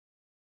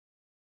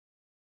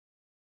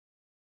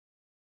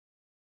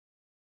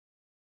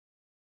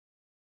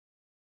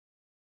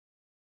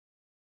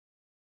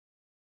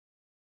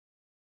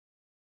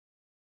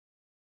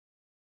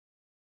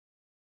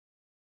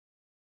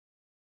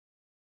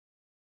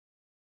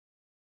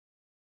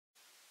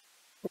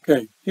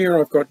Okay, here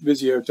I've got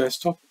Visio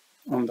desktop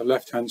on the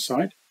left hand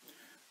side,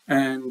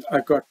 and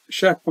I've got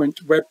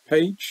SharePoint web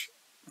page,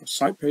 or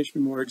site page to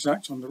be more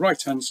exact, on the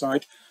right hand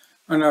side,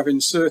 and I've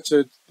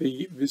inserted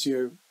the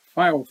Visio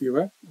file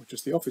viewer, which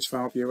is the Office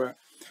file viewer,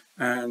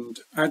 and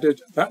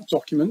added that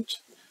document,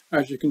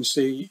 as you can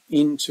see,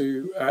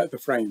 into the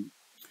frame.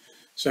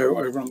 So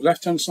over on the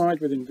left hand side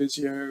within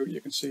Visio,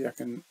 you can see I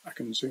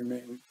can zoom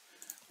in,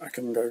 I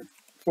can go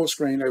full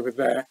screen over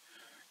there.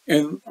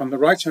 On the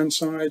right hand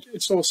side,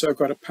 it's also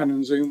got a pan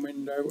and zoom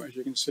window. As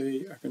you can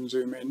see, I can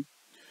zoom in,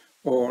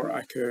 or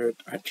I could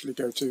actually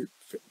go to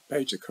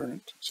page at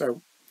current.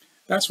 So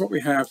that's what we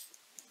have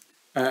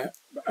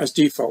as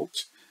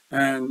default.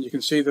 And you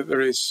can see that there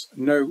is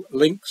no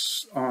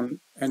links on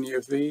any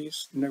of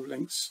these, no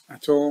links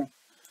at all.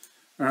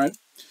 All right.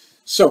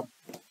 So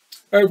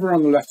over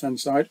on the left hand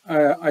side,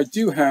 I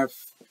do have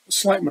a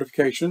slight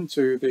modification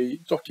to the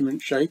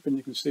document shape, and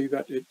you can see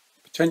that it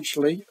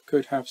potentially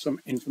could have some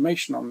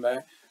information on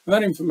there. And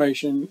that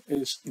information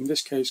is, in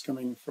this case,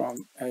 coming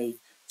from a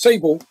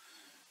table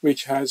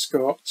which has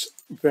got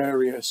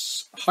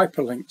various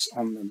hyperlinks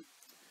on them.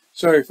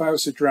 So if I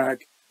was to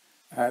drag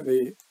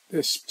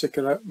this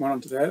particular one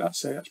onto there, let's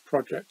say that's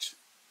project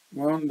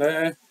 1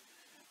 there,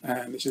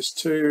 and this is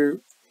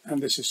 2,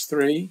 and this is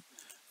 3.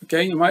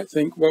 Okay, you might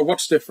think, well,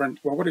 what's different?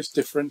 Well, what is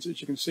different,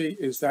 as you can see,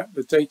 is that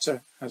the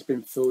data has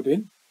been filled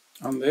in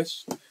on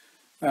this.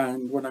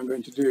 And what I'm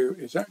going to do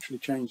is actually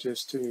change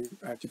this to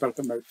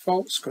developer mode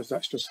false, because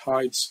that just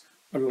hides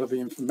a lot of the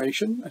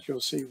information, as you'll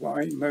see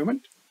why in a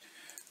moment.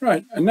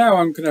 Right, and now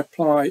I'm going to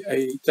apply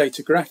a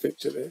data graphic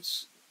to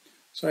this.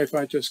 So if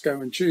I just go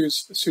and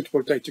choose a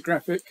suitable data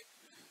graphic,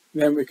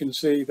 then we can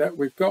see that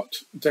we've got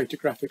data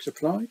graphics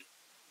applied.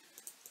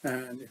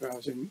 And if I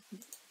was in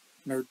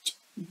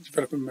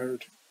developer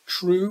mode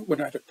true when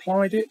I'd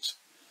applied it,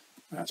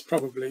 that's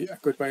probably a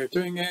good way of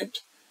doing it.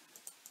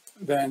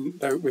 Then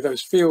with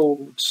those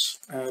fields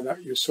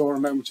that you saw a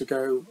moment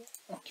ago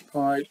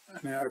occupied,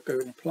 and now go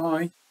and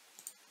apply,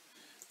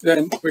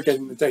 then we're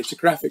getting the data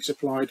graphics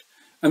applied,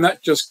 and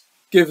that just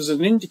gives us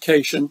an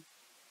indication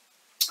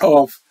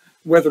of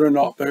whether or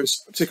not those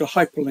particular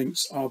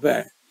hyperlinks are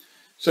there.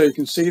 So you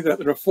can see that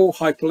there are 4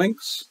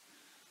 hyperlinks: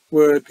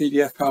 Word,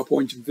 PDF,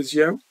 PowerPoint, and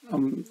Visio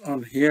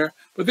on here.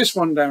 But this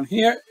one down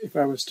here, if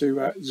I was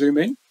to zoom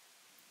in,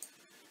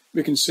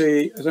 we can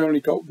see it's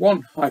only got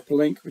 1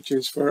 hyperlink, which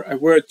is for a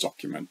Word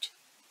document.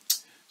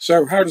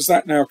 So how does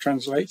that now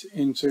translate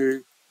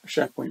into a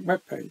SharePoint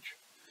web page?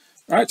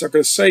 All right, so I'm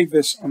going to save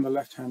this on the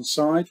left-hand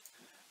side,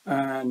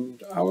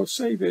 and I will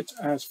save it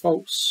as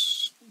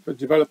false for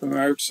developer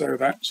mode so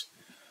that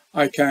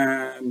I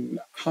can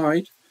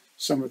hide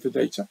some of the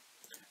data.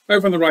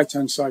 Over on the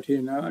right-hand side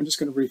here now, I'm just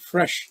going to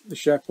refresh the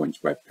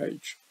SharePoint web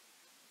page.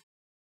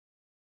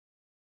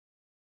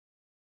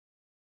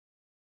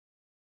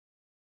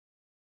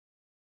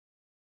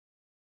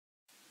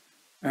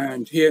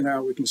 And here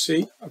now we can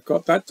see I've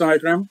got that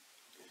diagram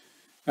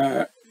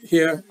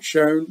here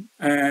shown,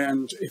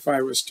 and if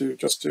I was to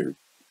just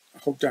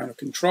hold down a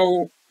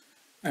control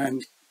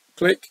and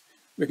click,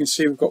 we can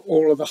see we've got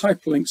all of the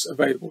hyperlinks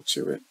available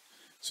to it.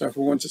 So if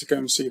we wanted to go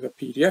and see the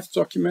PDF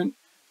document,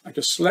 I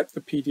just select the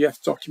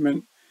PDF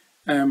document,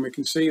 and we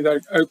can see that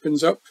it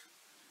opens up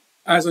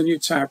as a new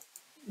tab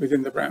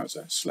within the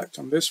browser. Select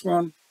on this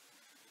one,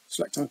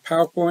 select on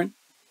PowerPoint,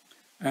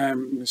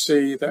 and you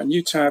see that a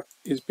new tab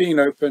is being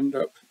opened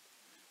up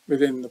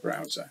within the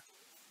browser.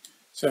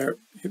 So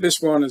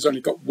this one has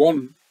only got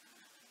 1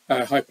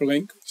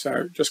 hyperlink,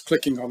 so just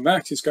clicking on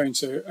that is going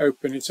to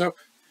open it up,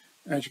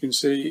 as you can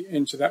see,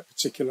 into that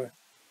particular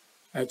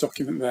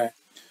document there.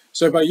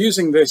 So by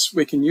using this,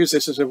 we can use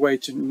this as a way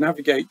to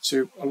navigate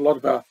to a lot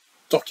of our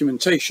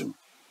documentation.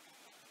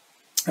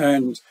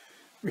 And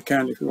we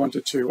can, if we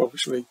wanted to,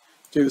 obviously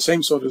do the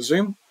same sort of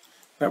zoom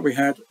that we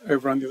had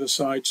over on the other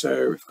side. So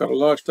if we've got a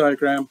large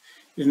diagram,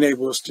 it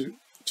enables us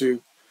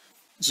to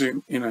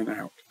zoom in and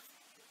out.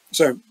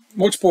 So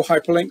multiple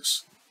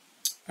hyperlinks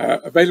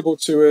available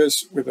to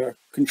us with a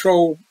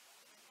control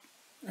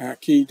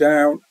key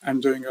down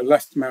and doing a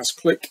left mouse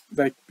click,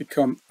 they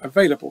become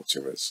available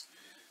to us.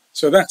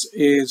 So that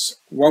is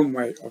one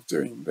way of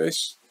doing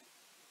this.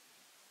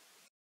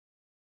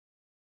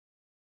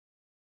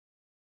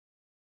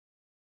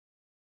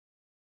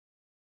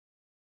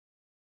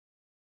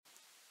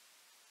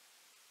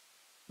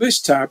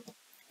 This tab,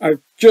 I've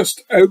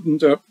just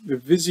opened up the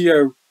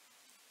Visio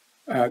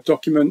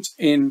document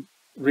in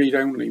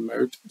read-only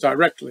mode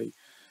directly.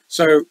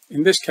 So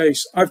in this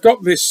case, I've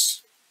got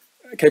this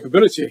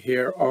capability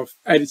here of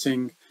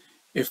editing,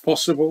 if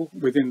possible,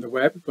 within the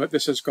web, but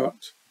this has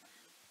got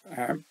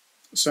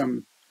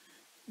some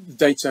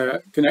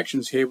data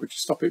connections here which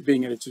stop it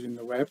being edited in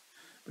the web.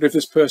 But if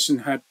this person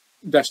had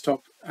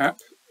desktop app,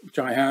 which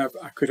I have,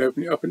 I could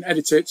open it up and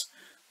edit it.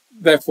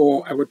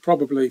 Therefore, I would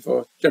probably,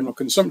 for general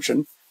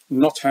consumption,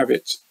 not have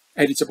it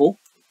editable.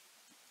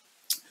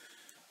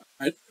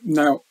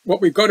 Now, what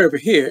we've got over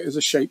here is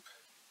a shape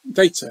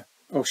data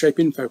or shape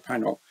info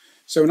panel.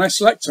 So when I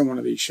select on one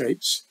of these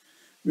shapes,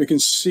 we can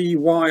see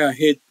why I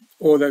hid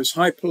or those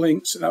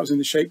hyperlinks that was in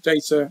the shape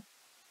data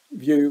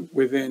view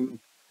within,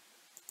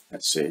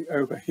 let's see,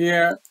 over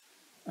here.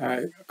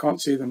 I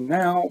can't see them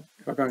now.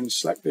 If I go and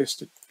select this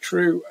to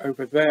true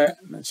over there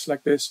and then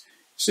select this,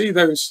 see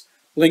those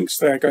links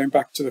there going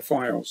back to the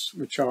files,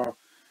 which are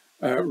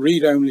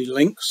read-only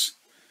links.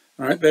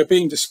 All right, they're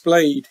being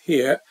displayed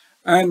here,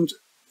 and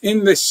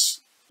in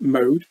this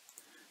mode,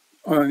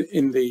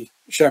 in the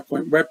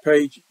SharePoint web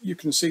page, you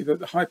can see that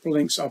the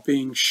hyperlinks are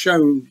being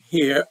shown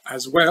here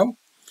as well.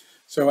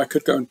 So I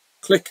could go and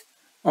click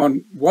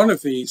on one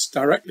of these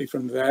directly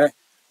from there,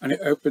 and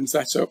it opens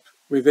that up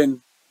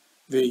within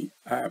the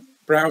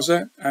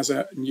browser as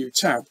a new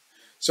tab.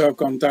 So I've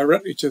gone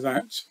directly to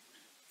that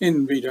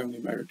in read-only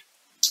mode.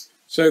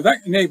 So that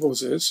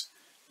enables us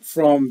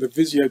from the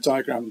Visio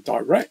diagram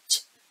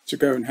direct to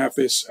go and have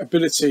this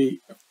ability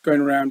of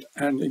going around,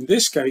 and in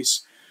this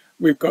case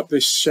we've got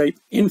this shape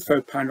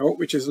info panel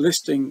which is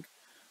listing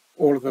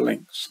all of the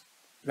links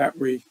that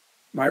we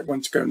might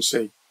want to go and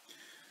see.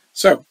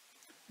 So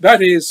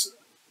that is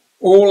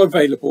all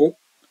available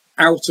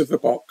out of the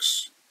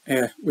box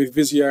with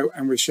Visio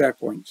and with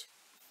SharePoint.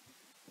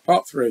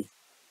 Part 3.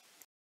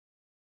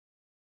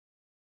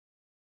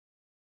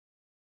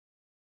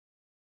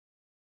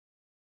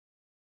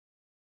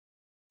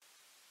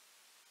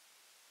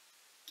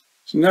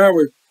 So now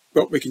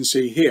what we can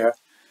see here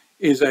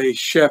is a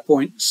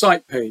SharePoint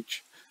site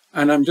page,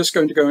 and I'm just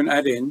going to go and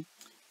add in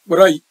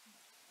what I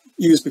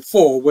used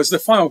before was the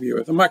file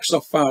viewer, the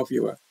Microsoft file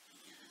viewer.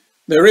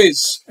 There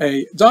is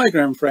a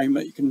diagram frame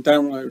that you can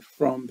download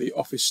from the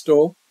Office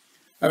store,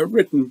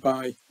 written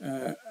by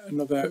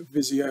another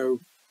Visio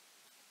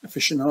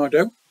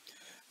aficionado,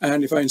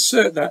 and if I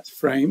insert that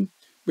frame,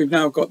 we've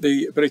now got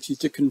the ability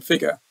to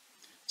configure.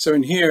 So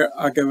in here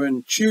I go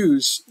and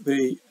choose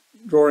the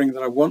drawing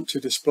that I want to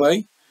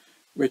display,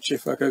 which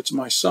if I go to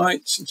my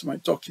site, into my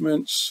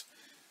documents,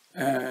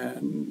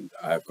 and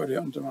I've got it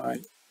under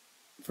my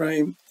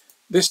frame,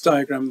 this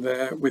diagram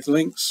there with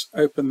links,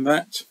 open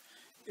that,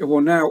 it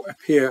will now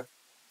appear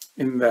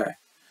in there.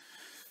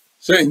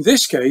 So in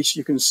this case,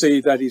 you can see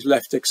that is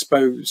left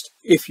exposed.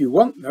 If you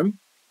want them,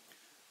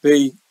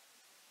 the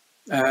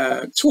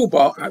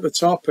toolbar at the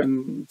top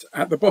and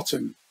at the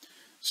bottom.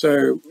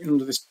 So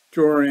under this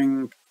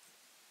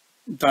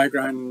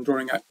diagram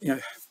drawing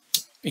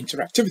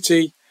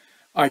interactivity,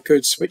 I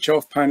could switch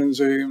off pan and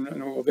zoom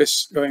and all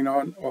this going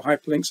on, or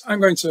hyperlinks.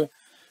 I'm going to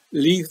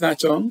leave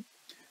that on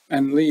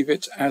and leave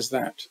it as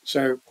that.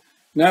 So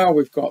now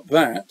we've got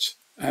that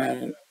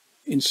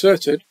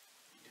inserted.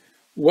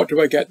 What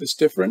do I get that's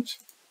different?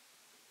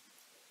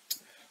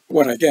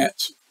 What I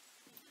get,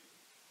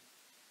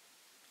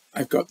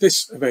 I've got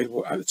this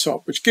available at the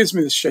top, which gives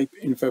me the shape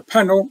info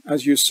panel,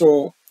 as you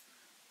saw,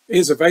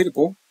 is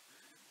available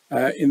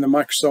in the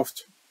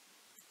Microsoft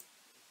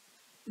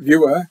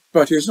viewer,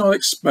 but is not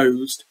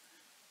exposed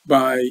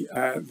by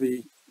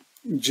the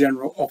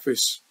general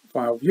Office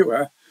file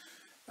viewer.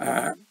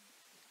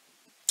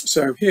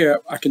 So here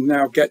I can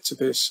now get to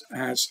this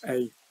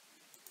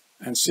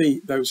and see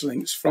those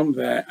links from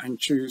there and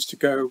choose to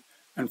go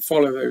and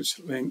follow those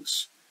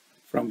links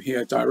from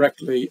here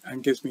directly,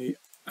 and gives me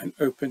an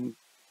open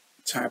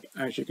tab,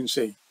 as you can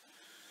see.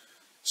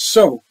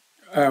 So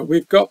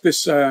we've got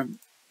this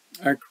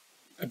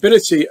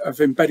ability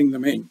of embedding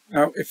them in.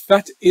 Now, if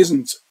that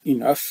isn't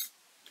enough,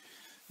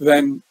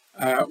 then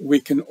we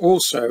can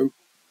also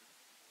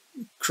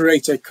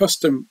create a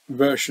custom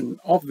version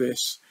of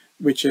this,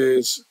 which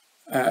is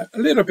a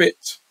little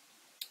bit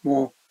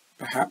more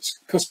perhaps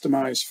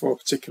customized for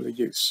particular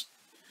use.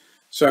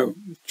 So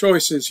the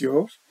choice is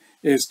yours.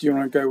 Do you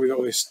want to go with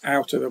all this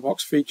out of the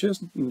box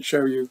features and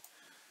show you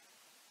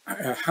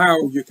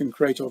how you can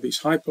create all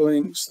these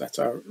hyperlinks that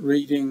are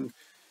reading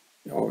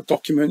your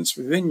documents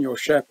within your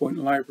SharePoint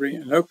library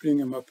and opening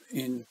them up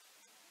in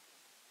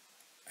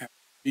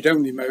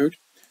read-only mode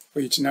for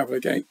you to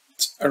navigate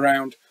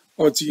around,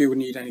 or do you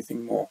need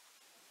anything more?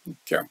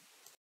 Okay.